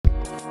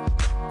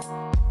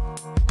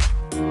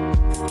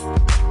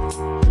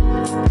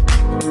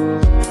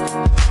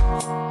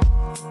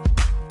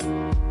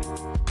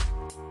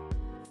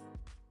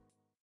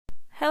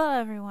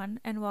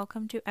and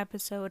welcome to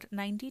episode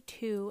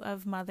 92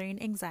 of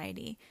Mothering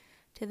Anxiety.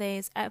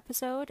 Today's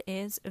episode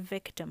is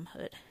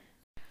victimhood.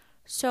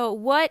 So,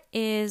 what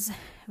is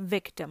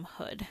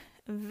victimhood?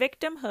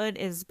 Victimhood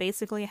is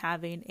basically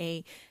having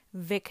a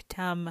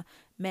victim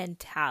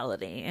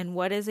mentality. And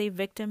what is a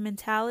victim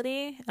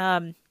mentality?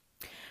 From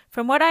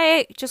what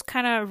I just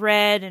kind of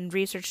read and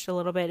researched a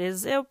little bit,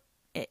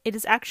 it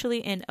is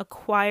actually an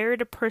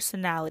acquired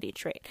personality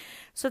trait.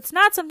 So it's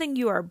not something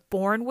you are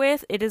born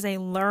with. It is a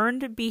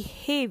learned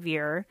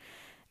behavior.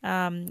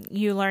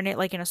 You learn it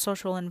like in a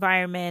social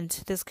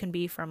environment. This can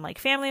be from like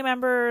family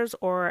members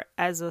or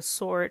as a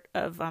sort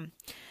of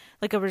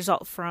like a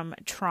result from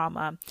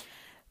trauma.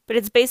 But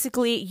it's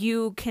basically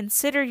you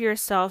consider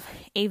yourself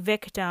a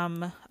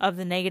victim of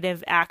the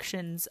negative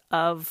actions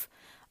of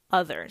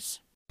others.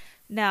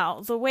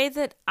 Now, the way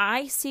that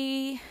I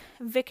see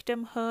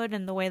victimhood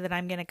and the way that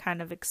I'm going to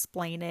kind of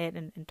explain it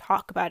and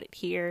talk about it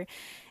here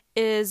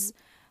is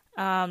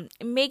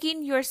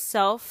making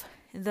yourself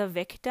the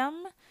victim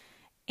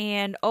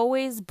and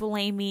always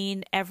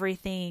blaming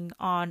everything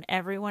on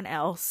everyone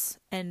else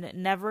and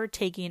never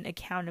taking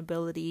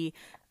accountability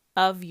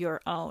of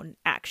your own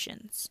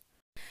actions.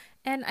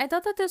 And I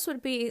thought that this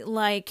would be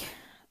like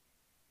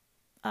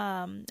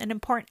an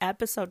important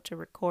episode to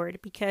record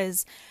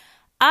because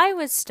I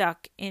was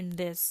stuck in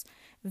this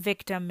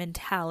victim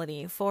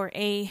mentality for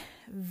a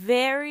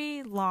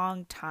very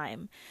long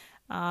time.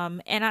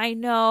 And I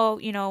know,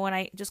 when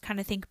I just kind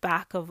of think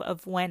back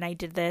of when I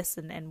did this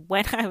and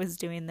when I was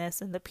doing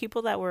this and the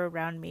people that were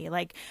around me,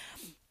 like,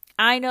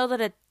 I know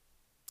that at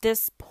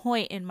this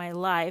point in my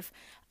life,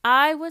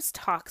 I was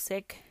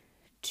toxic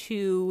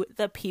to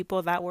the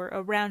people that were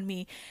around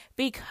me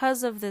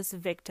because of this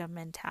victim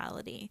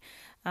mentality.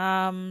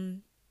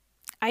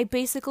 I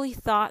basically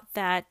thought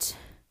that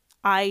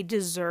I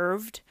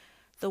deserved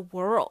the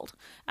world.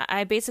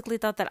 I basically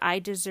thought that I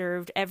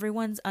deserved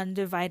everyone's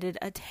undivided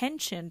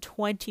attention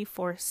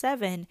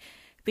 24/7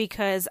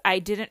 because I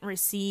didn't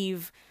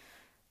receive,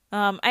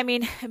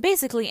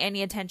 basically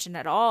any attention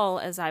at all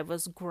as I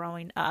was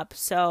growing up.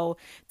 So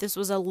this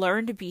was a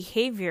learned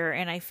behavior,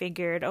 and I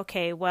figured,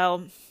 okay,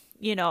 well,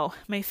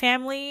 my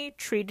family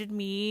treated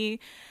me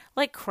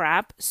like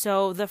crap.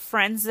 So the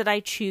friends that I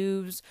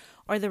choose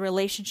or the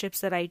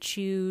relationships that I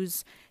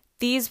choose,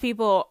 these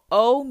people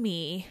owe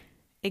me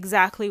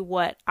exactly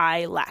what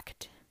I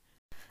lacked.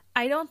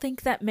 I don't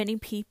think that many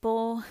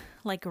people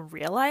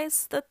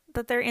realize that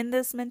they're in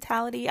this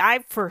mentality. I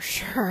for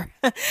sure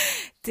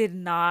did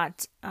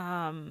not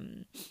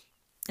know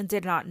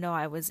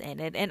I was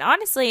in it. And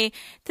honestly,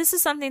 this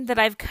is something that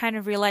I've kind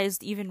of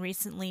realized even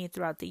recently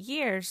throughout the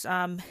years.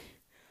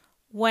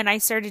 When I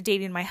started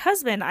dating my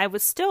husband, I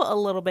was still a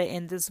little bit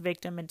in this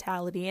victim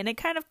mentality, and it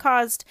kind of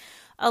caused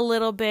a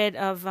little bit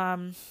of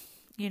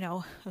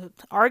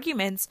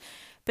arguments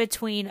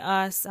between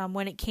us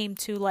when it came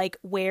to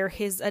where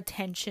his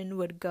attention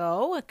would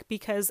go,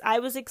 because I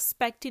was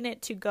expecting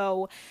it to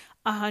go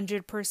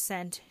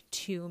 100%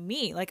 to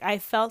me. I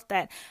felt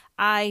that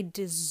I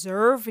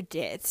deserved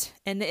it,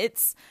 and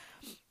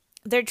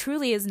there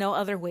truly is no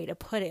other way to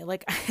put it.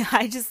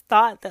 I just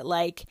thought that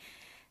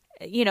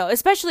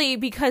especially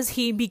because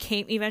he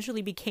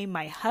eventually became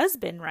my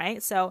husband,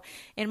 right? So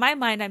in my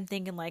mind, I'm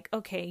thinking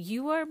okay,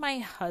 you are my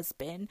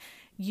husband.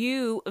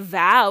 You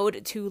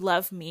vowed to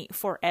love me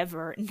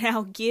forever.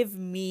 Now give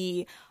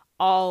me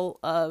all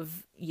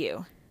of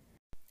you.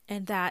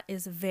 And that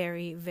is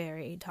very,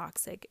 very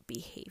toxic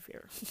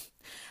behavior.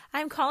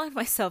 I'm calling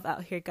myself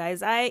out here,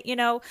 guys. I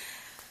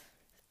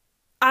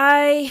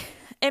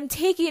am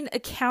taking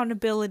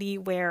accountability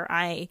where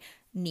I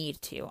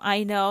need to.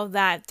 I know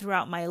that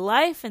throughout my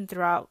life and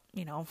throughout,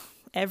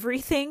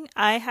 everything,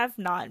 I have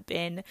not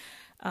been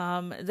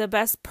the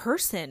best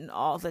person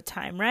all the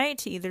time, right?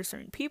 To either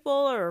certain people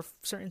or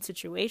certain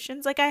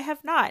situations. I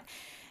have not.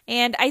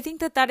 And I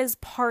think that is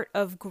part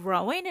of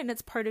growing, and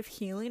it's part of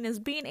healing, is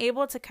being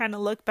able to kind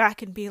of look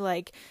back and be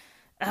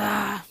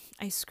I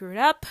screwed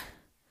up.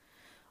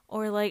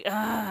 Or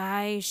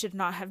I should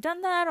not have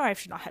done that, or I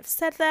should not have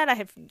said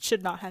that,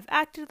 should not have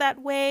acted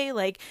that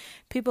way.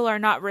 People are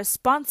not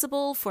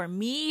responsible for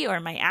me or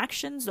my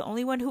actions. The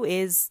only one who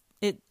is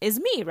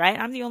me, right?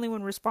 I'm the only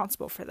one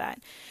responsible for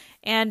that.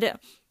 And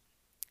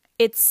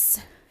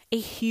it's a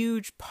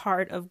huge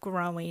part of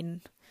growing.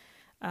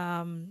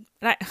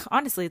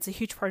 Honestly, it's a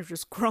huge part of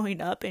just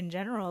growing up in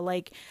general.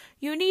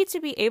 You need to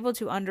be able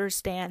to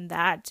understand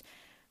that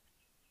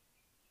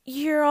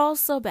you're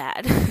also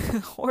bad,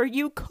 or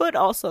you could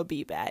also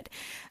be bad.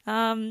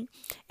 And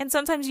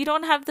sometimes you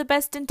don't have the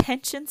best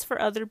intentions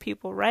for other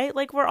people, right?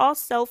 We're all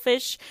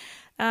selfish.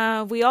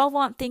 We all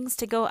want things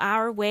to go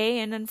our way.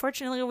 And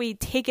unfortunately, we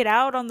take it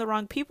out on the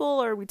wrong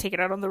people, or we take it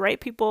out on the right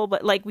people,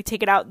 but we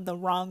take it out in the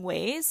wrong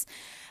ways.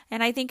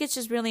 And I think it's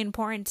just really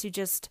important to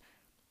just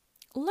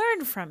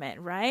learn from it,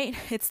 right?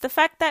 It's the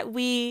fact that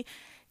we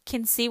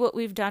can see what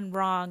we've done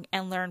wrong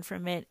and learn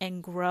from it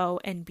and grow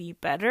and be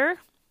better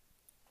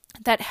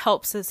that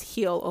helps us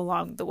heal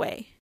along the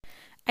way.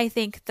 I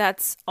think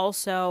that's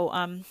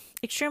also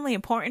extremely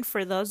important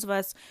for those of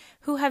us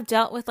who have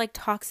dealt with like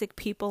toxic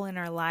people in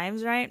our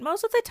lives, right?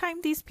 Most of the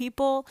time, these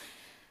people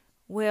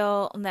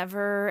will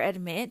never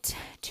admit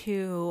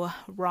to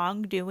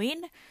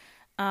wrongdoing.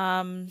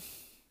 Or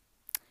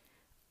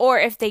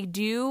if they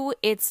do,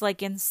 it's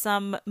like in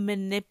some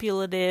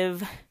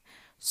manipulative,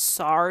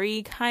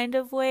 sorry kind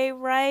of way,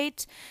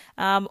 right?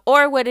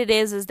 Or what it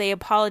is they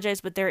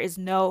apologize, but there is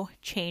no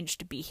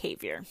changed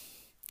behavior.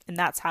 And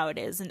that's how it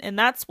is. And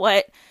that's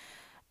what,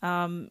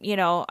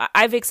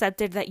 I've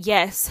accepted that,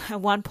 yes,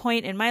 at one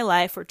point in my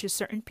life or to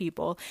certain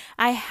people,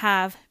 I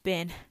have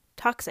been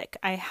toxic.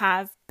 I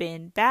have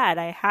been bad.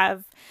 I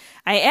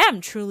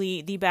am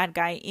truly the bad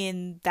guy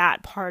in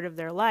that part of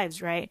their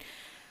lives, right?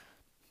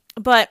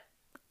 But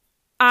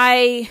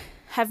I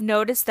have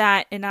noticed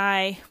that, and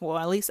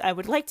at least I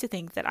would like to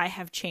think that I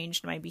have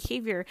changed my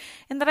behavior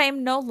and that I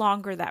am no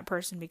longer that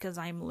person because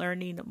I'm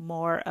learning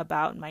more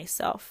about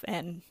myself.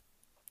 And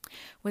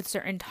with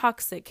certain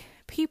toxic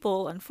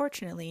people,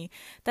 unfortunately,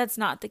 that's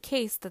not the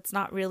case. That's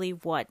not really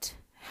what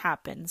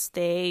happens.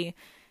 They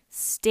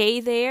stay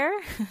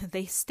there.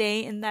 They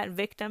stay in that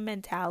victim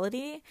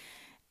mentality,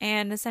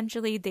 and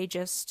essentially they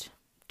just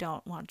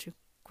don't want to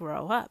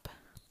grow up.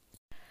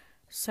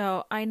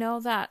 So I know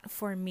that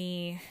for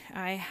me,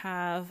 I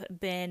have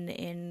been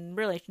in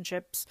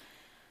relationships,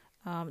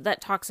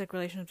 that toxic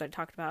relationships I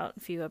talked about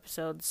a few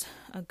episodes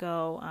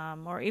ago,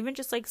 or even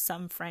just like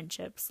some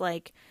friendships.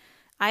 Like,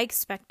 I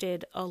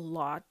expected a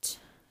lot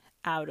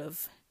out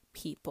of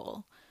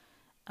people.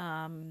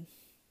 Growing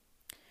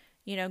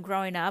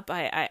up,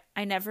 I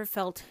never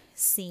felt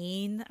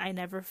seen. I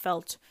never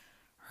felt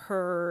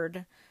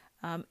heard.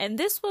 And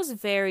this was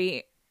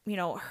very,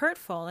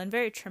 hurtful and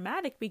very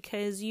traumatic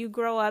because you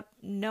grow up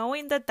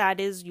knowing that that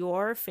is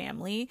your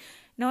family,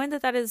 knowing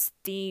that that is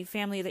the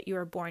family that you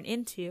were born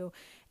into,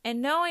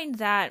 and knowing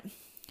that,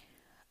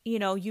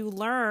 you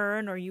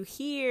learn or you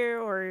hear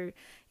or,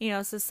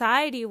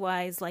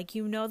 society-wise, like,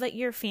 that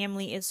your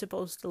family is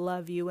supposed to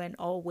love you and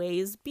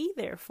always be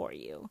there for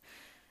you.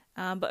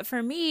 But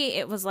for me,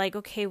 it was like,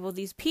 okay, well,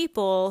 these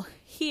people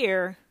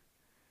here,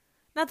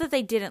 not that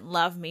they didn't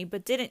love me,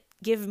 but didn't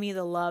give me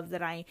the love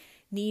that I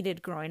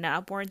needed growing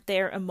up, weren't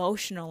there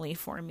emotionally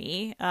for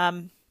me.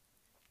 And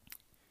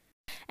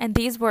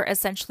these were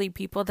essentially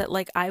people that,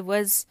 like, I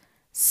was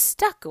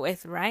stuck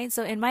with, right?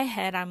 So in my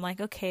head, I'm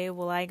like, okay,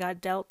 well, I got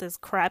dealt this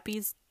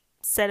crappy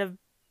set of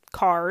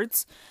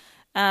cards.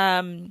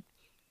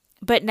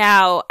 But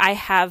now I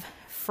have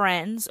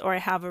friends, or I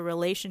have a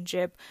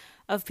relationship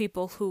of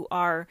people who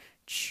are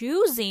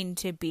choosing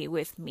to be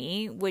with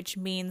me, which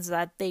means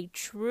that they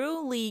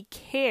truly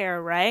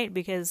care, right?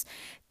 Because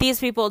these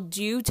people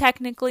do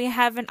technically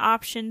have an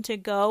option to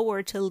go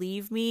or to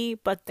leave me,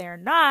 but they're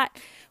not,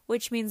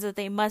 which means that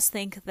they must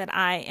think that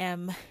I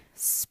am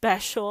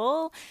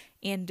special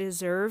and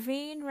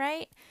deserving,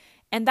 right?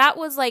 And that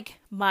was like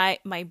my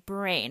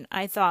brain.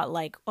 I thought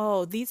like,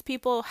 oh, these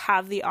people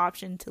have the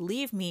option to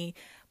leave me,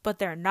 but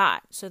they're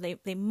not. So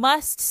they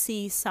must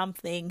see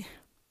something,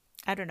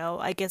 I don't know,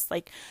 I guess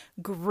like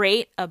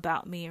great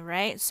about me,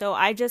 right? So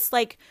I just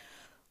like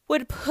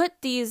would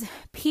put these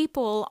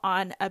people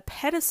on a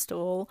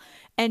pedestal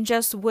and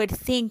just would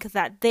think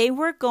that they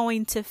were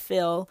going to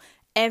fill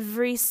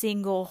every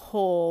single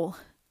hole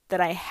that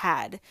I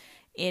had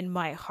in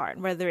my heart,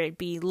 whether it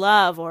be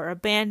love or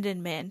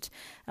abandonment,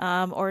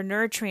 or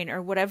nurturing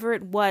or whatever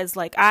it was.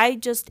 Like, I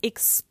just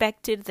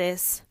expected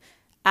this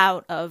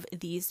out of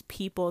these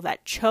people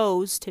that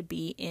chose to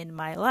be in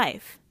my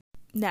life.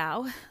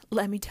 Now,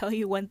 let me tell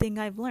you one thing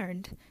I've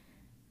learned.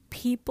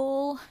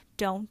 People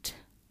don't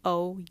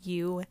owe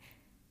you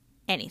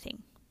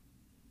anything.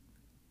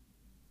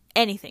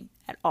 Anything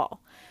at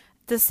all.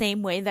 The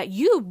same way that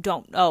you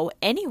don't owe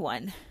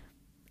anyone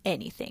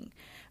anything,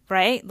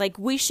 right? Like,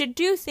 we should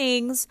do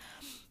things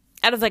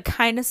out of the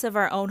kindness of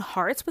our own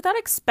hearts without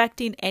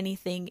expecting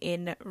anything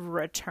in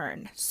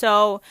return.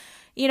 So,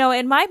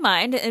 in my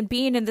mind, and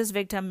being in this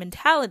victim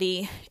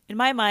mentality, in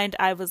my mind,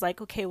 I was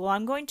like, okay, well,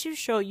 I'm going to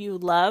show you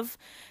love.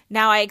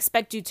 Now I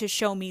expect you to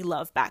show me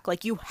love back.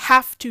 Like, you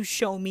have to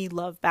show me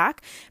love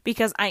back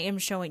because I am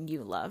showing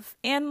you love.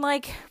 And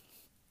like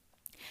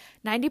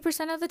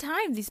 90% of the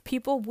time, these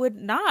people would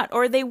not,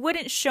 or they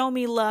wouldn't show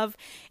me love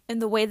in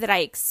the way that I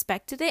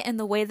expected it, in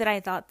the way that I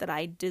thought that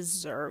I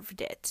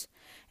deserved it.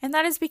 And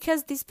that is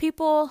because these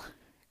people,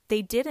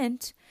 they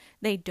don't,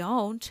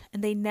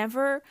 and they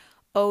never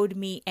owed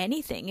me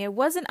anything. It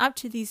wasn't up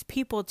to these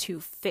people to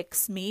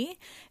fix me.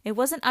 It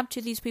wasn't up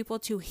to these people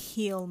to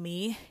heal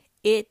me.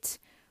 It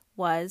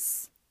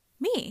was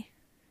me.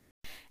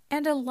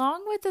 And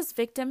along with this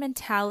victim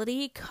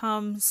mentality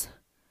comes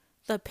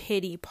the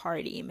pity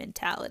party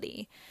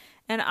mentality.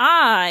 And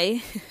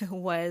I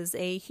was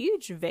a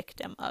huge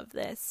victim of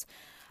this.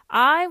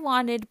 I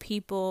wanted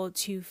people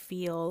to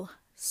feel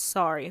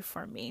sorry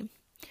for me.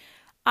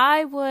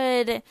 I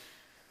would,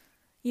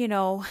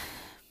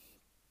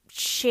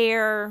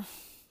 share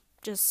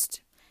just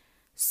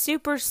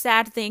super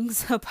sad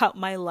things about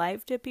my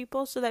life to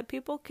people so that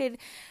people could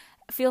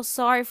feel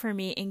sorry for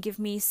me and give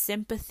me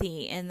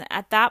sympathy. And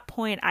at that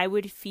point, I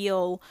would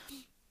feel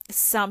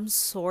some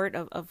sort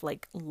of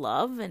like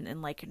love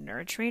and like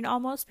nurturing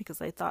almost,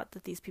 because I thought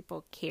that these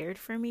people cared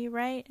for me,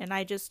 right? And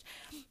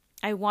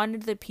I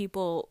wanted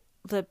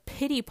the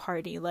pity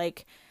party.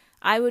 Like,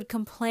 I would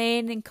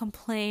complain and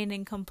complain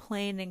and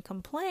complain and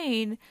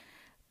complain,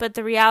 but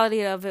the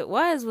reality of it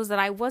was that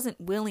I wasn't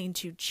willing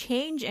to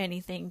change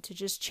anything, to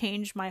just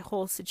change my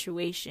whole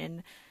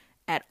situation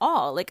at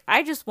all. Like,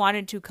 I just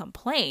wanted to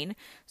complain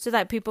so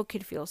that people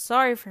could feel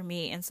sorry for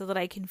me and so that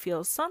I can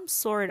feel some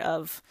sort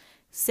of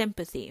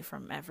sympathy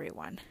from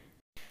everyone.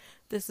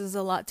 This is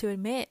a lot to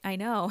admit, I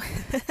know.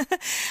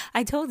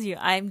 I told you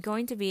I'm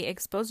going to be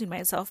exposing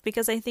myself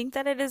because I think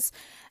that it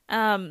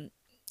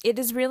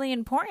is really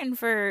important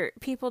for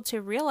people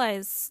to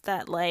realize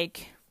that,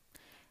 like,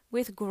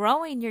 with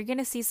growing, you're going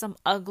to see some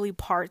ugly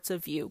parts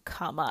of you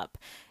come up,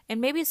 and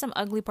maybe some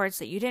ugly parts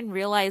that you didn't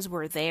realize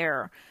were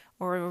there,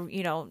 or,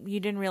 you know, you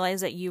didn't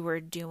realize that you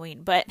were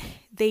doing, but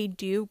they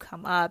do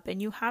come up,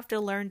 and you have to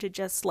learn to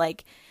just,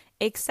 like,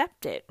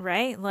 accept it,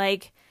 right?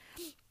 Like,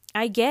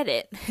 I get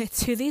it.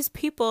 To these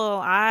people,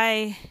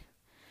 I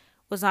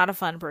was not a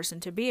fun person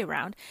to be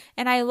around,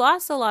 and I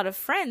lost a lot of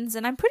friends,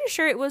 and I'm pretty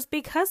sure it was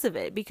because of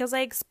it, because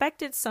I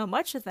expected so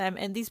much of them,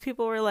 and these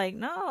people were like,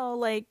 no,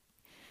 like,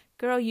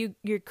 girl,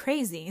 you're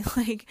crazy.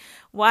 Like,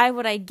 why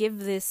would I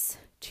give this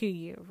to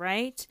you,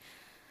 right?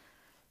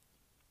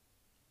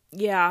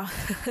 Yeah.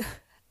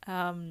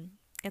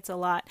 It's a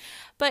lot.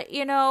 But,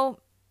 you know,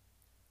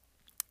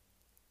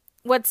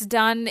 what's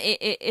done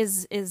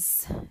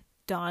is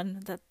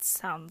done. That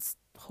sounds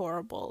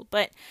horrible.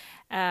 But,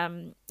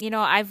 you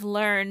know, I've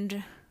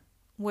learned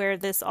where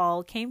this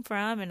all came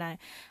from, and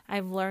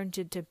I've learned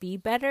to be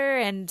better.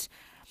 And,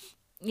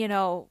 you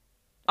know,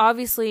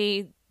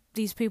 obviously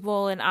these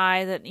people and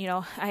I that, you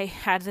know, I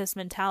had this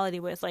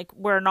mentality with, like,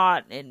 we're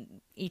not in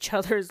each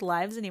other's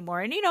lives anymore.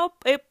 And, you know,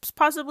 it's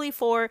possibly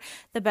for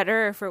the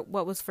better or for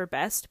what was for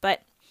best.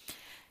 But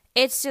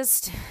it's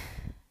just,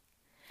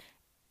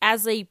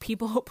 as a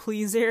people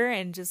pleaser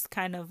and just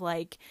kind of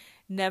like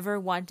never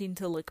wanting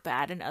to look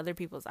bad in other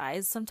people's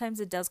eyes, sometimes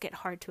it does get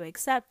hard to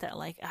accept that,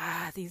 like,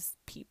 these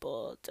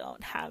people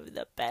don't have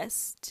the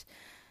best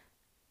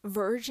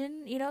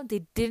version, you know, they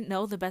didn't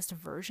know the best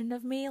version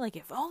of me. Like,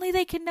 if only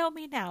they could know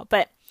me now.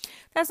 But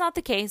that's not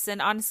the case. And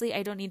honestly,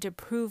 I don't need to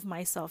prove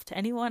myself to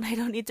anyone. I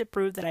don't need to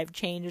prove that I've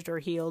changed or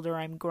healed or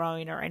I'm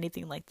growing or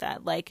anything like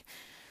that. Like,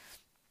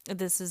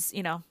 this is,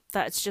 you know,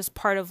 that's just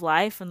part of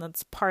life, and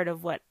that's part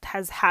of what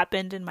has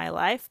happened in my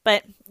life.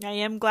 But I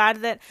am glad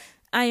that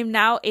I am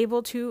now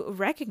able to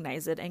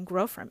recognize it and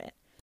grow from it.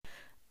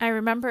 I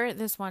remember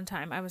this one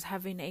time I was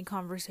having a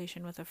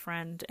conversation with a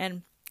friend,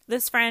 and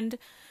this friend,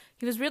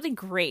 he was really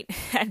great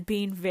at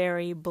being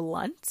very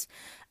blunt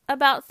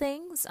about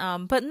things,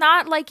 but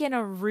not like in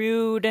a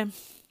rude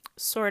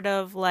sort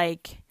of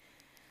like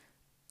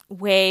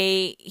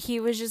way. He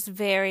was just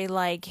very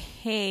like,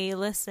 hey,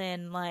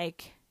 listen,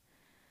 like,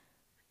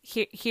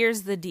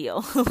 here's the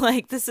deal.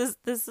 Like, this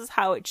is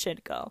how it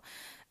should go.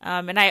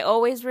 And I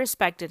always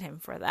respected him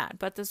for that.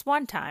 But this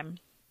one time,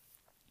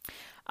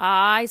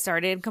 I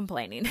started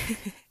complaining.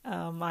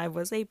 I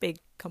was a big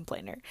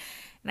complainer.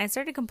 And I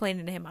started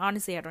complaining to him.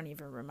 Honestly, I don't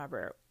even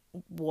remember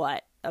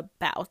what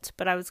about.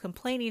 But I was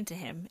complaining to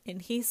him. And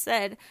he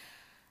said,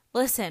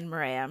 listen,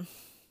 Maria,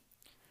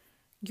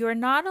 you're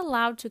not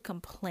allowed to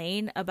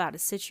complain about a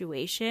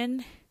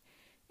situation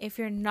if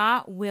you're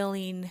not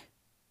willing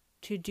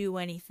to do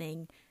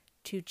anything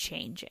to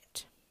change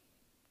it.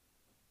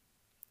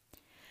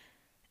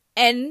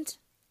 And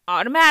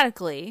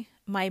automatically,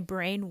 my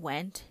brain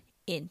went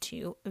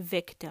into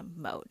victim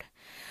mode.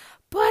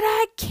 But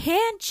I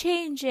can't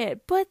change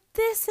it. But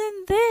this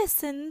and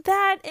this and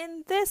that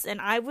and this. And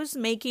I was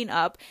making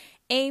up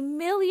a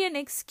million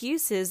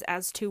excuses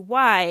as to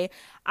why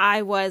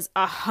I was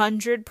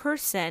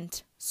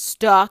 100%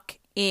 stuck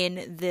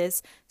in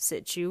this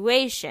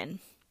situation.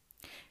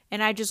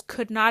 And I just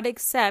could not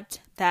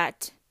accept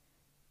that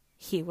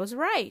he was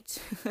right.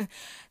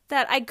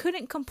 That I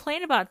couldn't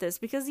complain about this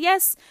because,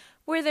 yes,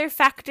 were there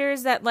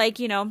factors that, like,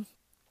 you know,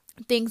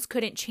 things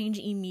couldn't change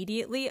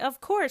immediately?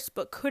 Of course.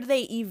 But could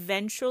they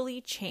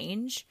eventually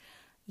change?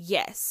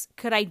 Yes.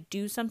 Could I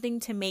do something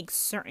to make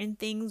certain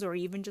things or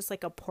even just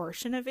like a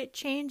portion of it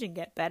change and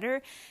get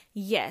better?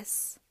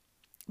 Yes.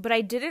 But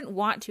I didn't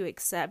want to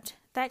accept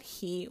that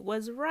he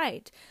was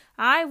right.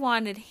 I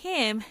wanted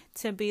him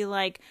to be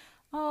like,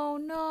 oh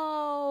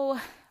no,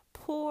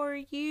 poor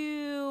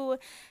you.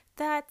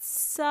 That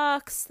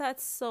sucks.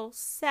 That's so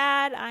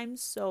sad. I'm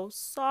so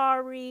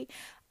sorry.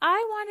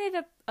 I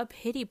wanted a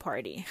pity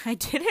party. I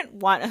didn't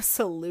want a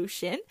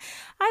solution.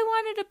 I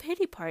wanted a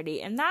pity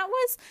party. And that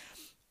was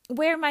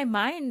where my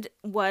mind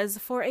was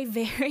for a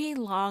very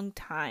long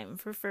time,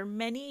 for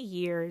many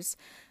years.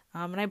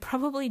 And I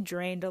probably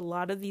drained a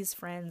lot of these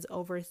friends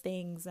over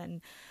things.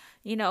 And,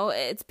 you know,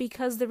 it's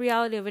because the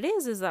reality of it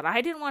is that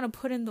I didn't want to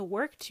put in the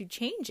work to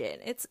change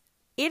it.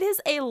 It is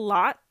a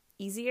lot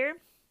easier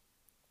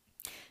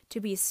to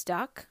be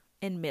stuck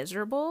and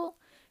miserable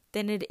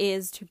than it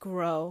is to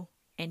grow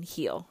and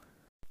heal.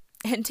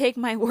 And take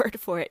my word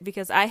for it,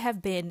 because I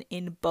have been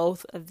in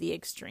both of the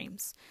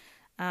extremes.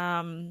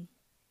 And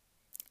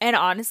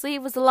honestly,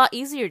 it was a lot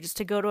easier just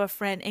to go to a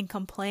friend and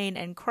complain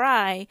and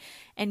cry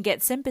and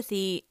get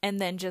sympathy and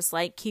then just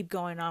like keep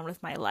going on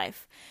with my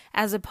life,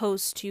 as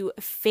opposed to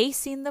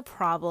facing the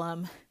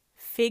problem,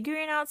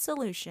 figuring out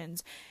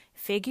solutions,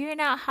 figuring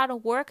out how to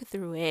work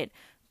through it,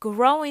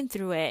 growing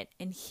through it,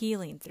 and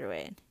healing through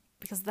it.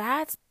 Because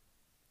that's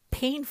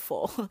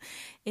painful.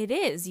 It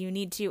is. You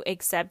need to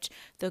accept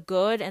the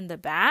good and the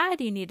bad.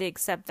 You need to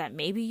accept that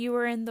maybe you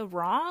were in the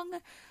wrong.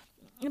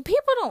 And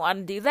people don't want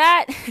to do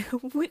that.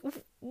 We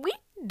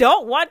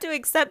don't want to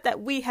accept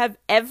that we have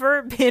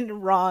ever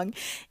been wrong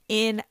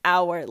in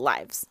our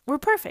lives. We're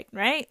perfect,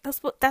 right?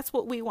 That's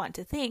what we want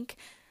to think,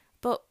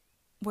 but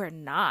we're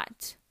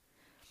not.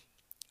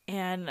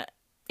 And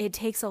it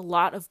takes a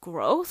lot of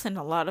growth and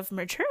a lot of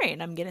maturing,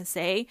 I'm going to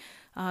say,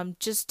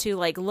 just to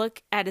like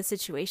look at a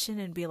situation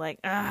and be like,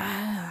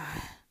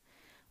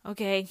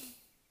 okay,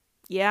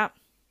 yeah,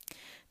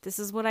 this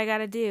is what I got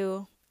to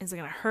do. Is it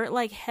going to hurt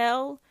like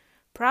hell?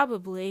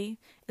 Probably.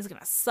 Is it going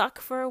to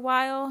suck for a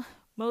while?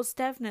 Most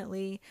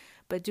definitely.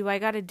 But do I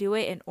got to do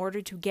it in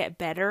order to get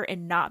better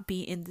and not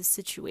be in this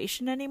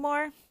situation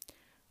anymore?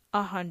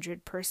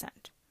 100%.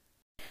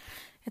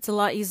 It's a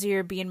lot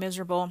easier being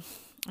miserable.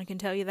 I can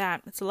tell you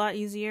that. It's a lot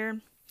easier.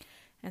 And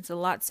it's a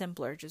lot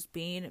simpler just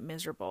being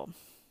miserable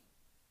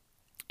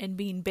and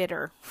being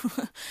bitter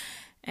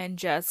and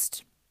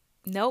just,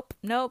 nope,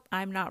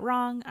 I'm not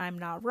wrong.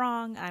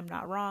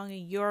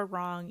 You're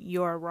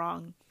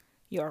wrong.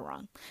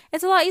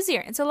 It's a lot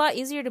easier. It's a lot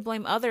easier to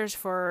blame others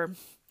for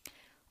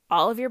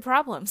all of your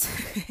problems.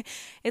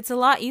 It's a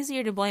lot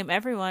easier to blame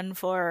everyone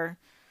for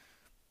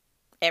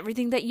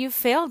everything that you've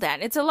failed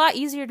at. It's a lot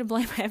easier to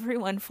blame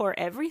everyone for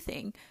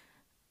everything.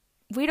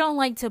 We don't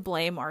like to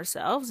blame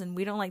ourselves, and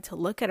we don't like to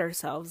look at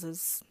ourselves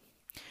as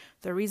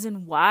the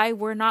reason why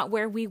we're not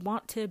where we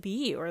want to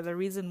be, or the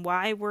reason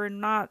why we're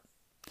not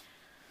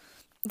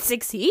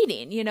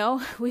succeeding, you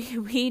know?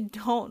 We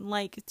don't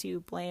like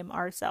to blame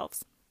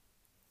ourselves.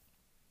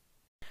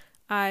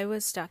 I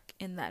was stuck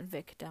in that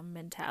victim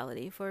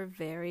mentality for a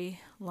very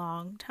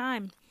long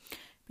time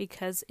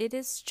because it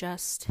is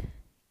just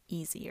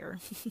easier.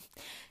 It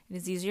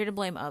is easier to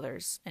blame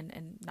others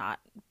and not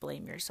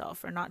blame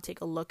yourself, or not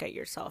take a look at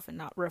yourself and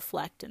not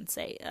reflect and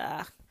say,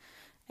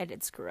 I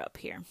did screw up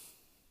here.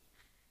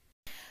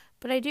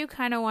 But I do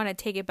kind of want to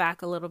take it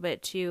back a little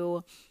bit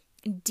to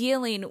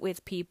dealing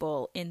with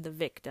people in the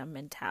victim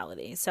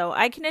mentality. So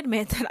I can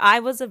admit that I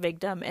was a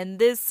victim, and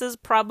this is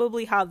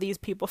probably how these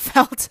people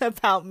felt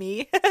about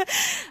me.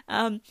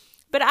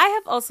 But I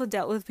have also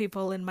dealt with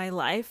people in my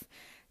life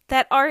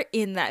that are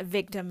in that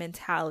victim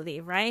mentality,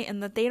 right?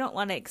 And that they don't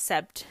want to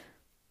accept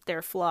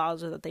their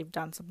flaws, or that they've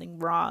done something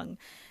wrong.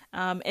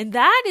 And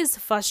that is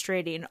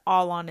frustrating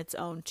all on its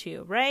own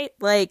too, right?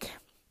 Like,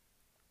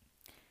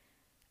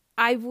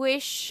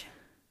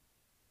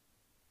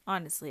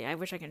 honestly, I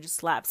wish I could just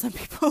slap some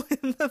people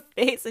in the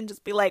face and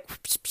just be like,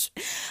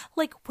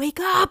 wake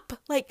up!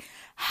 Like,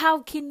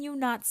 how can you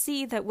not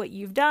see that what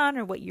you've done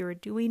or what you're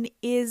doing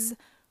is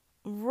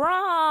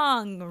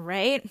wrong,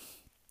 right?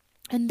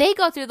 And they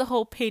go through the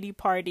whole pity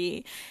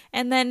party,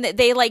 and then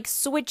they like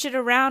switch it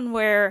around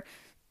where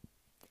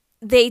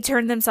they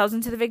turn themselves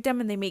into the victim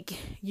and they make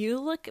you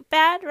look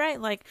bad, right?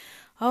 Like,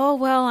 oh,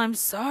 well, I'm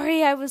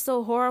sorry I was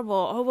so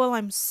horrible. Oh, well,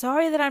 I'm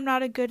sorry that I'm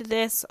not a good at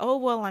this. Oh,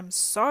 well, I'm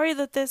sorry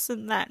that this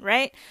and that,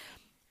 right?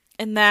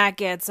 And that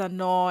gets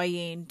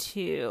annoying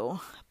too.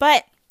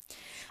 But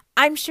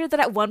I'm sure that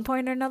at one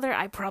point or another,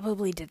 I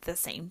probably did the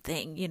same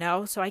thing, you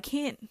know? So I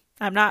can't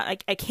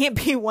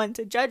be one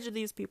to judge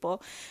these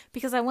people,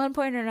 because at one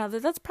point or another,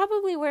 that's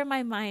probably where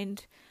my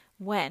mind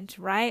went,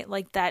 right?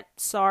 Like that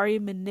sorry,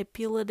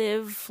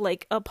 manipulative,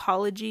 like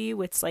apology,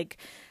 which is like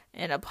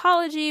an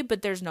apology,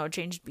 but there's no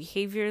changed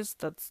behaviors.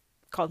 That's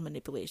called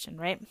manipulation,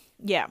 right?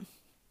 Yeah.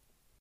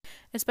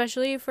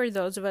 Especially for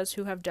those of us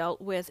who have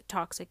dealt with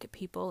toxic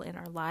people in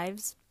our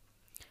lives.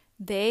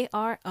 They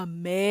are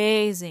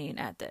amazing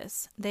at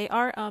this. They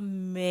are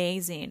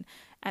amazing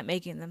at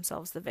making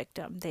themselves the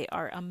victim. They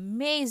are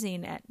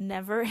amazing at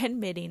never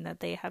admitting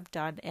that they have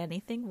done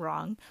anything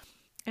wrong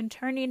and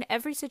turning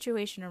every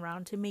situation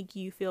around to make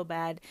you feel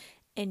bad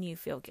and you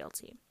feel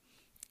guilty.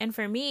 And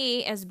for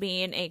me, as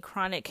being a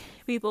chronic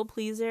people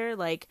pleaser,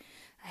 like,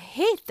 I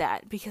hate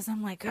that, because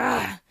I'm like,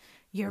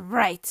 you're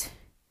right.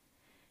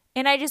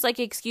 And I just like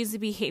excuse the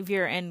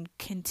behavior and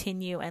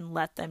continue and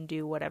let them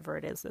do whatever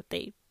it is that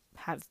they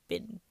have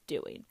been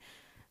doing.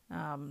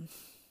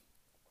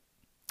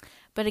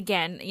 But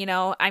again, you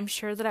know, I'm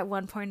sure that at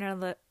one point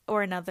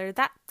or another,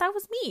 that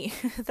was me.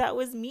 That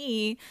was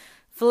me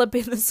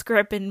flipping the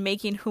script and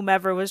making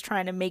whomever was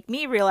trying to make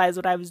me realize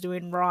what I was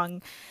doing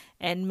wrong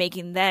and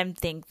making them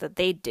think that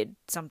they did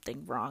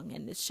something wrong.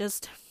 And it's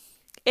just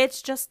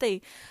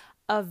a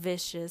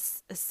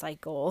vicious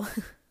cycle.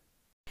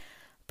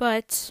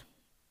 But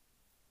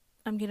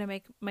I'm going to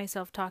make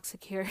myself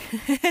toxic here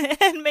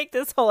and make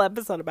this whole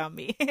episode about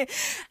me.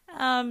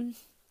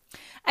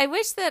 I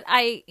wish that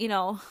I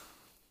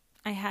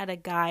I had a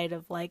guide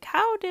of like,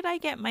 how did I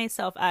get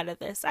myself out of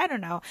this? I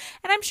don't know.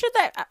 And I'm sure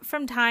that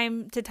from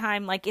time to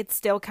time, like it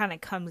still kind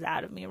of comes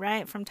out of me,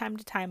 right? From time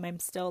to time, I'm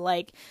still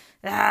like,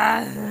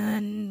 I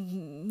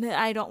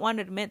don't want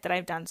to admit that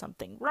I've done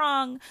something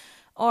wrong,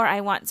 or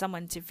I want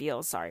someone to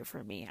feel sorry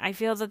for me. I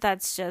feel that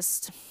that's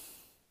just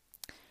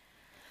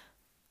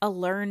a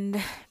learned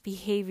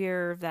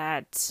behavior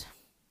that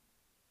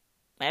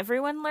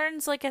everyone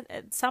learns like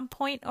at some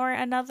point or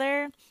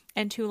another,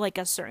 and to like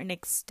a certain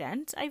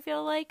extent. I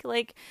feel like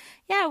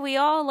yeah, we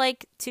all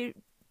like to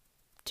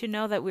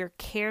know that we're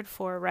cared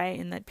for, right?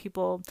 And that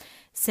people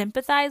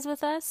sympathize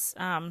with us.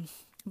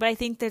 But I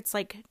think that's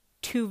like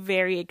two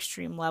very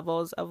extreme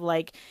levels of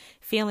like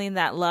feeling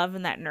that love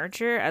and that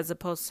nurture, as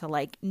opposed to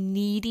like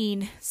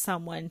needing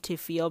someone to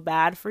feel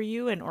bad for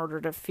you in order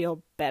to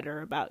feel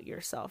better about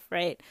yourself,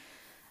 right?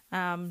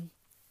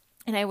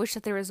 And I wish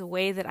that there was a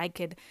way that I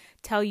could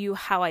tell you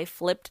how I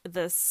flipped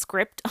the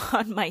script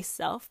on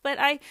myself, but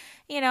I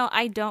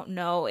don't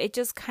know. It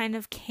just kind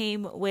of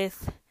came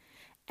with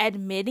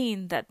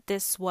admitting that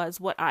this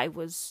was what I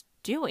was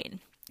doing.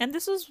 And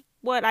this is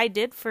what I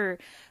did for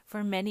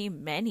many,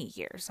 many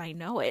years. I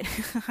know it.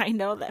 I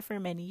know that for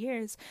many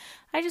years.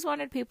 I just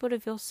wanted people to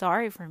feel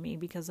sorry for me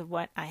because of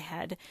what I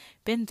had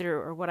been through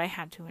or what I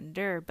had to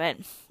endure. But,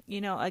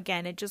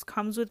 again, it just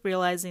comes with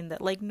realizing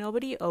that like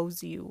nobody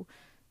owes you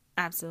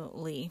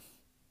absolutely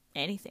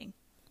anything.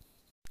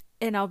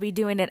 And I'll be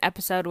doing an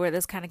episode where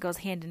this kind of goes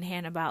hand in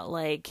hand about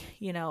like,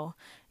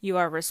 you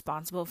are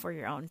responsible for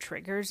your own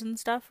triggers and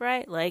stuff,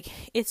 right? Like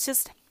it's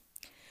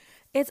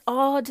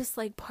all just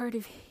like part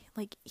of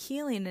like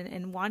healing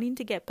and wanting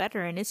to get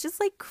better. And it's just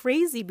like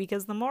crazy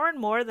because the more and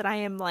more that I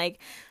am like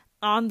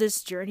on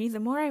this journey, the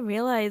more I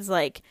realize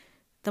like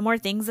the more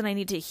things that I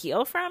need to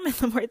heal from and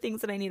the more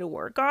things that I need to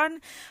work on.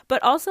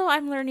 But also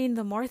I'm learning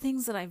the more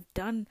things that I've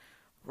done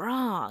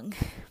wrong.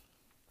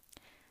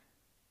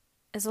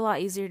 It's a lot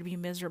easier to be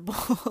miserable.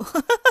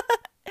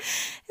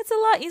 It's a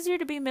lot easier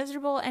to be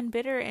miserable and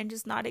bitter and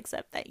just not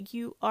accept that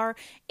you are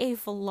a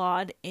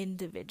flawed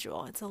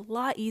individual. It's a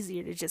lot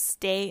easier to just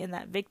stay in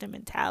that victim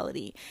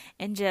mentality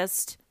and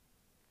just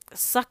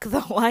suck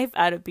the life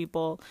out of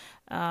people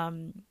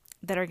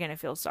that are going to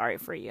feel sorry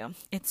for you.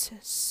 It's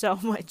so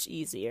much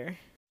easier.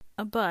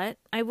 But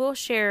I will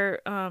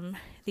share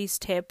these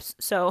tips.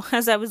 So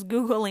as I was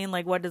Googling,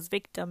 like, what does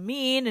victim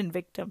mean and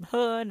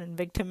victimhood and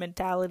victim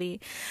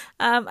mentality,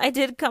 I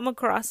did come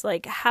across,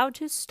 like, how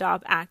to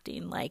stop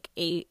acting like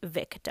a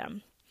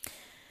victim.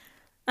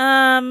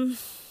 Like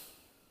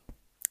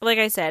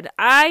I said,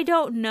 I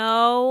don't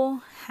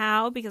know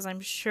how, because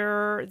I'm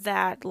sure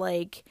that,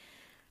 like,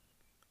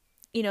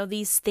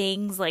 these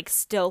things, like,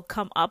 still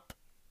come up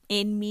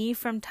in me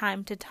from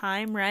time to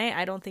time, right?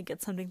 I don't think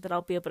it's something that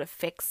I'll be able to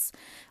fix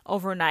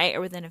overnight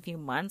or within a few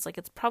months. Like,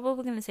 it's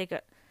probably going to take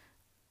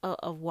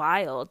a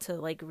while to,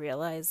 like,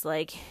 realize,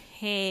 like,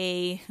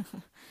 hey,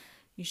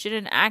 you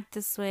shouldn't act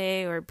this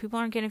way, or people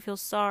aren't going to feel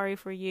sorry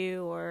for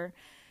you, or,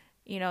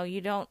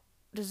 you don't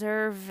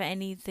deserve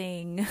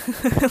anything.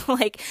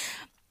 Like,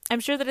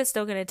 I'm sure that it's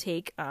still going to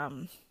take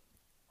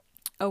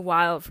a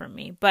while for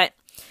me, but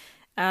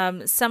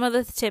some of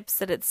the tips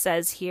that it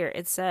says here,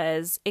 it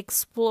says,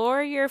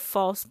 explore your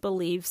false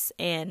beliefs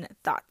and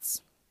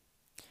thoughts.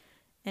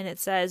 And it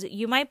says,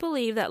 you might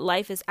believe that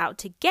life is out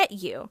to get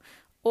you,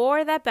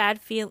 or that bad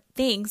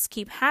things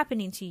keep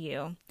happening to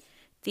you.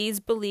 These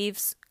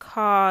beliefs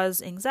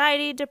cause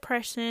anxiety,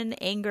 depression,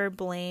 anger,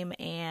 blame,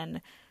 and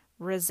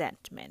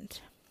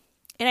resentment.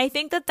 And I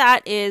think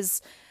that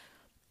is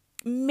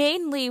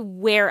mainly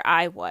where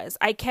I was.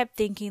 I kept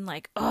thinking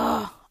like,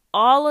 oh,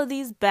 all of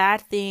these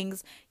bad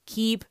things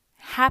keep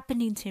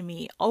happening to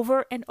me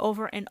over and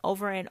over and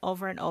over and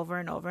over and over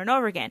and over and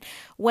over again.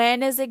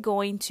 When is it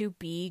going to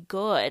be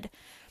good?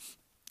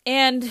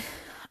 And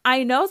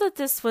I know that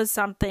this was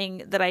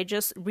something that I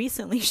just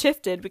recently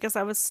shifted because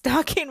I was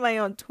stalking my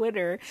own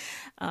Twitter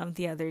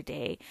the other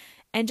day.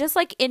 And just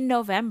like in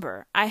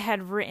November, I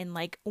had written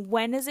like,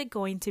 when is it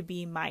going to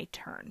be my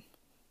turn?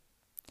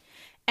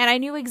 And I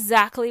knew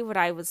exactly what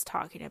I was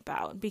talking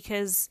about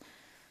because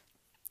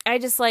I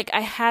just like,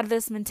 I had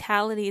this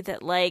mentality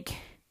that like,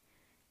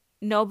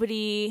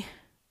 nobody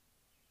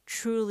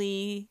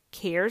truly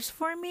cares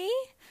for me,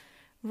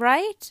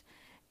 right?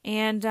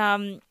 And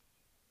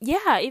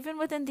yeah, even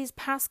within these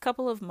past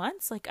couple of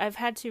months, like I've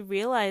had to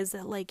realize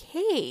that like,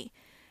 hey,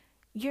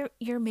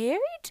 you're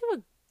married to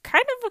a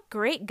kind of a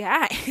great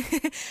guy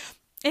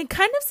and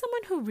kind of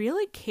someone who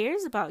really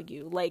cares about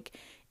you. Like,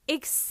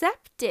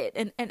 accept it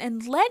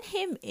and let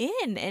him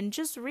in and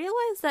just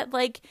realize that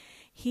like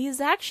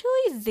he's actually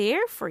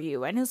there for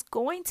you and is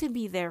going to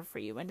be there for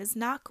you and is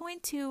not going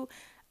to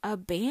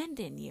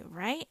abandon you,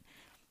 right?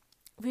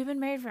 We've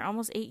been married for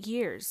almost 8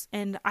 years,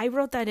 and I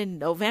wrote that in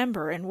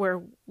November, and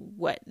we're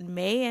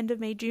end of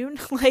May, June?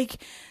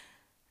 Like,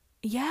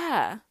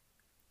 yeah,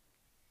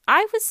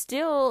 I was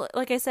still,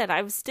 like I said,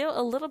 I was still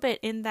a little bit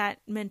in that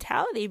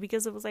mentality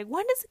because it was like,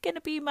 when is it going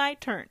to be my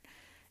turn?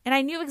 And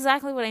I knew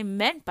exactly what I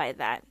meant by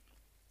that.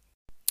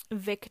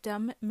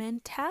 Victim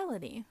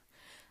mentality.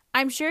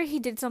 I'm sure he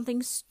did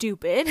something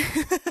stupid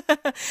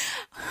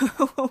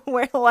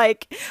where,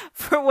 like,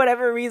 for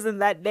whatever reason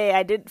that day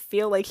I didn't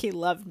feel like he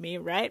loved me,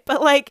 right?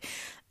 But, like,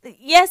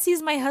 yes,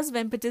 he's my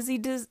husband, but does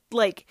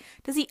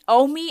he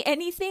owe me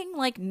anything?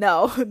 Like,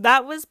 no.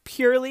 That was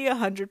purely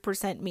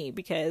 100% me,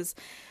 because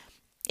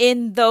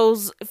in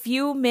those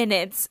few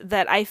minutes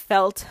that I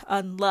felt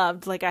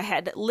unloved, like, I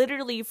had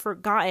literally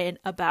forgotten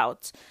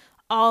about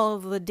all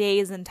of the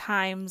days and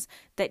times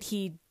that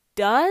he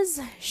does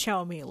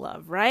show me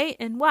love, right?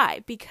 And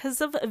why?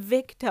 Because of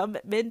victim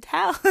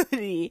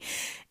mentality.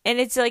 And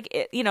it's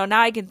like,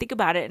 now I can think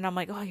about it and I'm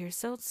like, oh, you're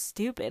so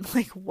stupid.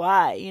 Like,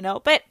 why?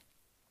 But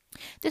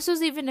this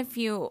was even a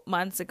few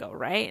months ago,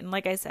 right? And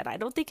like I said, I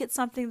don't think it's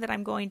something that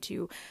I'm going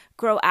to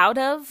grow out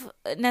of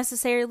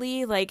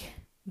necessarily, like,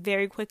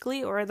 very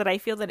quickly, or that I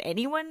feel that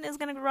anyone is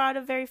going to grow out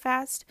of very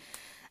fast.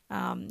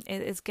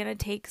 It's going to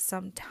take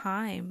some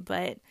time,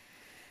 but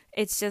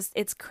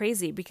it's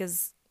crazy,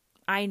 because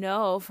I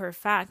know for a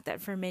fact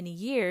that for many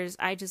years,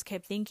 I just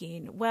kept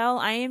thinking, well,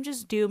 I am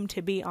just doomed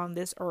to be on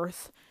this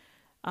earth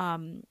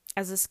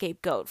as a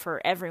scapegoat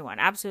for everyone,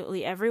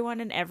 absolutely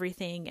everyone and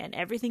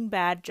everything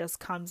bad just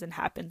comes and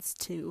happens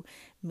to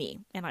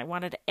me. And I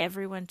wanted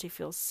everyone to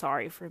feel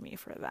sorry for me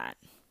for that.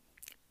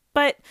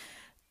 But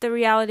the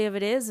reality of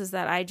it is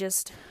that I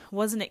just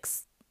wasn't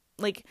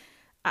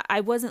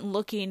I wasn't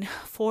looking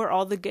for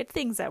all the good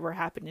things that were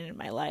happening in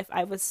my life.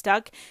 I was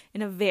stuck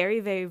in a very,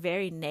 very,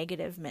 very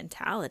negative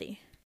mentality.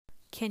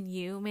 Can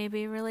you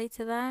maybe relate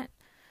to that?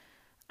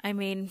 I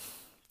mean,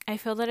 I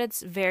feel that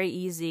it's very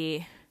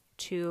easy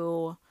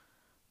to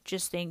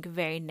just think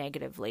very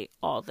negatively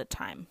all the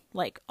time.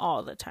 Like,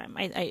 all the time.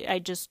 I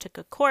just took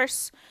a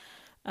course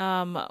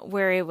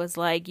where it was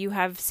like, you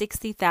have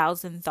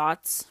 60,000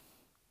 thoughts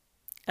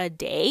a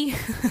day.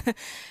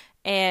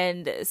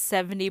 And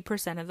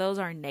 70% of those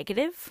are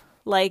negative.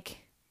 Like,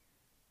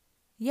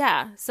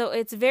 yeah. So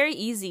it's very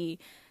easy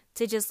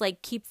to just,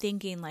 like, keep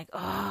thinking, like,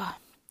 oh,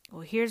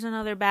 well, here's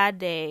another bad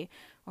day,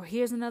 or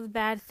here's another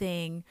bad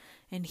thing,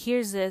 and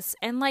here's this,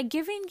 and, like,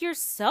 giving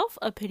yourself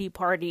a pity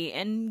party,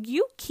 and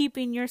you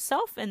keeping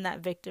yourself in that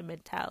victim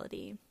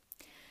mentality.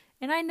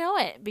 And I know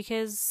it,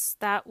 because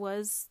that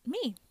was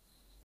me.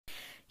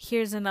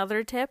 Here's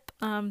another tip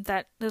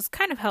that has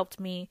kind of helped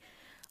me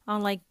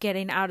on, like,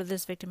 getting out of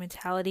this victim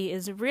mentality,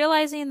 is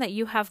realizing that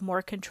you have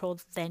more control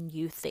than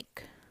you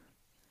think.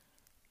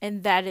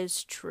 And that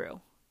is true.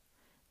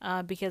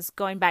 Because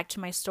going back to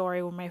my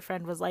story where my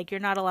friend was like, you're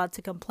not allowed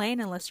to complain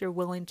unless you're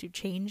willing to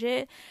change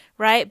it,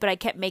 right? But I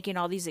kept making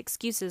all these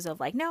excuses of,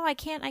 like, no, I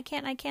can't.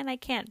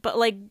 But,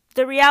 like,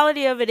 the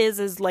reality of it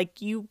is like,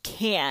 you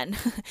can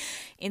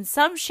in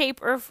some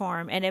shape or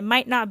form, and it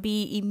might not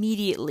be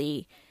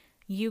immediately.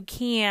 You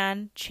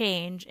can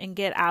change and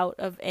get out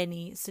of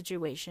any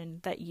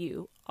situation that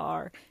you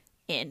are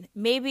in.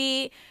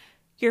 Maybe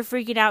you're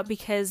freaking out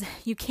because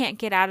you can't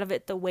get out of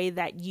it the way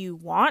that you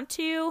want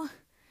to,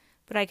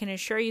 but I can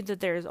assure you that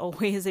there is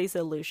always a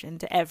solution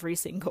to every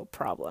single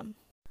problem.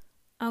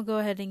 I'll go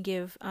ahead and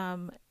give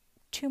 2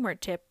 more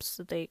tips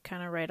that they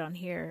kind of write on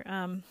here.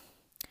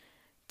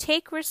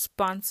 Take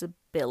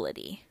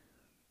responsibility.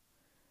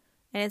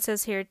 And it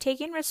says here,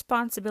 taking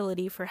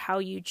responsibility for how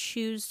you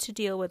choose to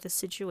deal with a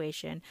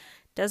situation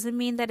doesn't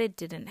mean that it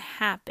didn't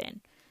happen.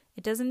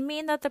 It doesn't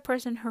mean that the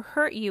person who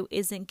hurt you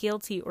isn't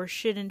guilty or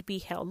shouldn't be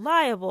held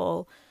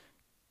liable.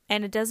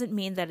 And it doesn't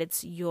mean that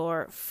it's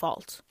your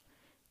fault.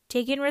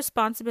 Taking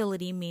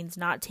responsibility means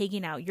not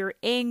taking out your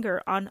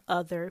anger on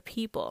other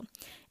people.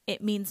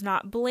 It means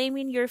not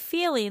blaming your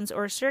feelings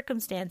or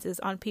circumstances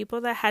on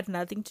people that had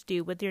nothing to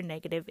do with your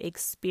negative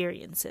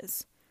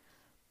experiences.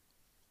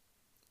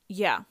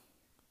 Yeah.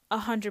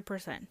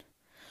 100%.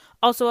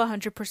 Also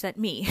 100%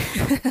 me.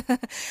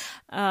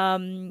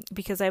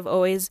 Because I've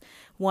always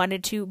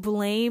wanted to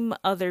blame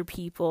other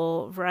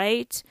people,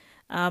 right?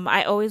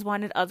 I always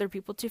wanted other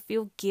people to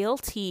feel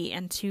guilty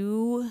and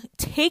to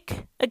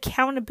take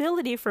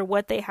accountability for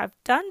what they have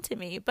done to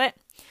me. But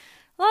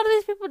a lot of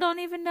these people don't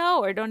even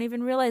know, or don't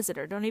even realize it,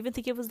 or don't even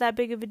think it was that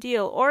big of a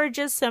deal, or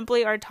just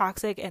simply are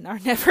toxic and are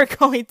never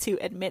going to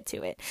admit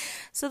to it.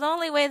 So the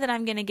only way that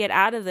I'm going to get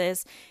out of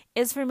this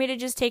is for me to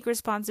just take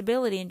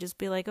responsibility and just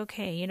be like,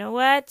 okay, you know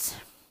what?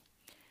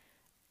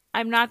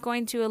 I'm not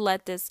going to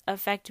let this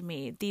affect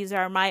me. These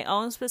are my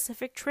own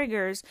specific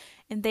triggers,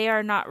 and they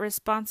are not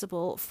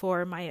responsible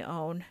for my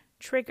own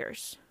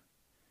triggers.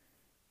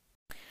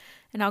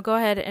 And I'll go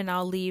ahead and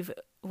I'll leave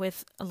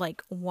with,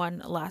 like,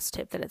 one last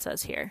tip that it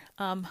says here.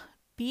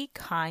 Be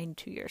kind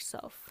to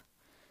yourself.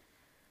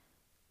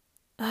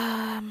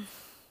 I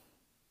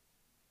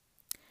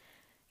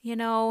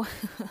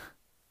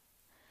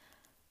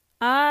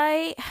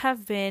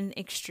have been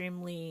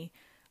extremely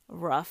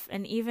rough,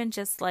 and even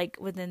just, like,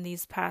 within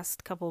these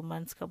past couple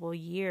months, couple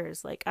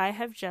years, like, I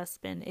have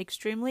just been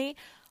extremely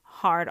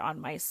hard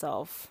on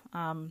myself.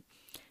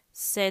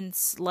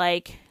 Since,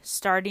 like,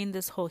 starting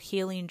this whole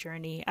healing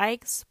journey, I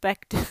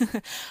expect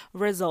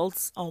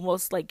results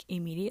almost, like,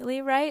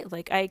 immediately, right?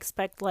 Like, I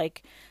expect,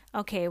 like,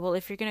 okay, well,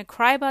 if you're going to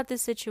cry about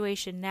this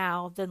situation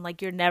now, then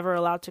like you're never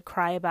allowed to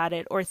cry about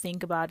it or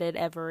think about it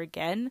ever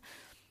again.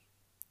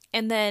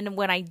 And then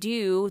when I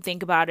do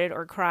think about it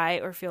or cry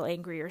or feel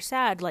angry or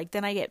sad, like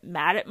then I get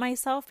mad at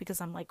myself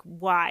because I'm like,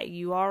 why?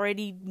 You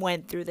already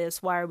went through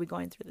this. Why are we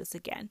going through this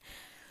again?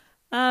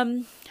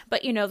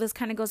 But this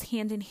kind of goes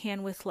hand in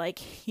hand with like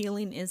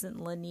healing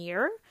isn't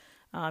linear.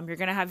 You're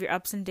going to have your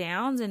ups and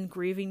downs, and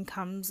grieving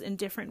comes in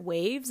different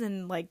waves.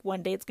 And like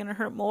one day it's going to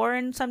hurt more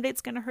and some day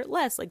it's going to hurt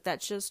less. Like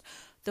that's just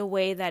the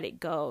way that it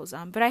goes.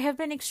 But I have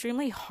been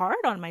extremely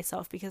hard on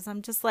myself because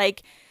I'm just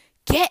like,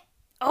 get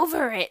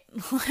over it.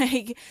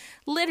 Like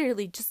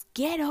literally just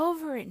get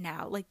over it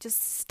now. Like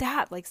just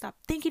stop. Like stop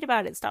thinking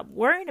about it. Stop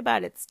worrying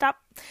about it. Stop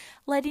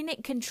letting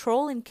it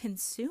control and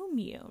consume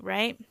you,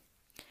 right?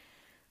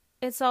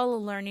 It's all a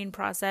learning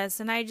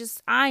process, and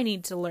I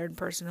need to learn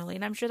personally,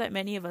 and I'm sure that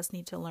many of us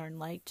need to learn,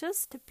 like,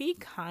 just to be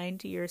kind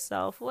to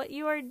yourself. What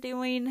you are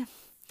doing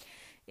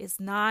is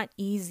not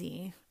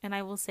easy, and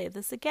I will say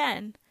this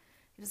again,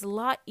 it is a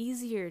lot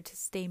easier to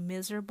stay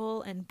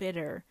miserable and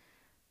bitter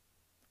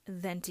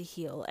than to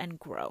heal and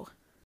grow.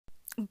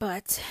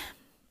 But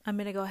I'm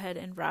going to go ahead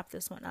and wrap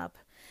this one up.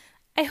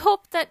 I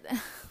hope that,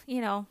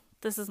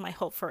 this is my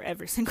hope for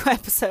every single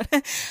episode,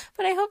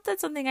 but I hope that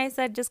something I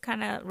said just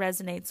kind of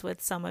resonates with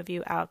some of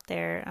you out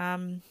there.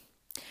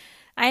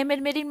 I am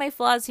admitting my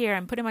flaws here.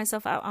 I'm putting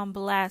myself out on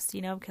blast,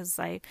 because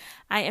I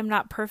am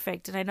not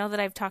perfect. And I know that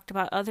I've talked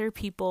about other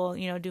people,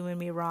 doing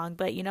me wrong,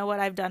 but you know what?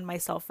 I've done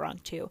myself wrong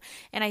too.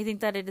 And I think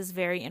that it is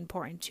very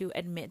important to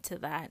admit to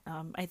that.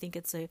 I think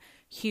it's a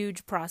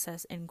huge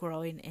process in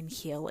growing and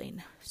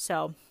healing.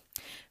 So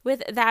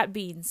with that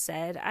being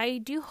said, I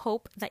do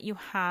hope that you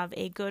have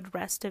a good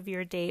rest of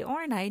your day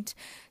or night,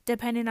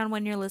 depending on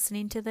when you're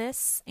listening to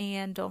this.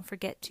 And don't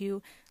forget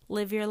to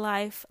live your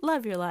life,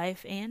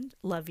 and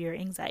love your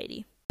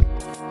anxiety.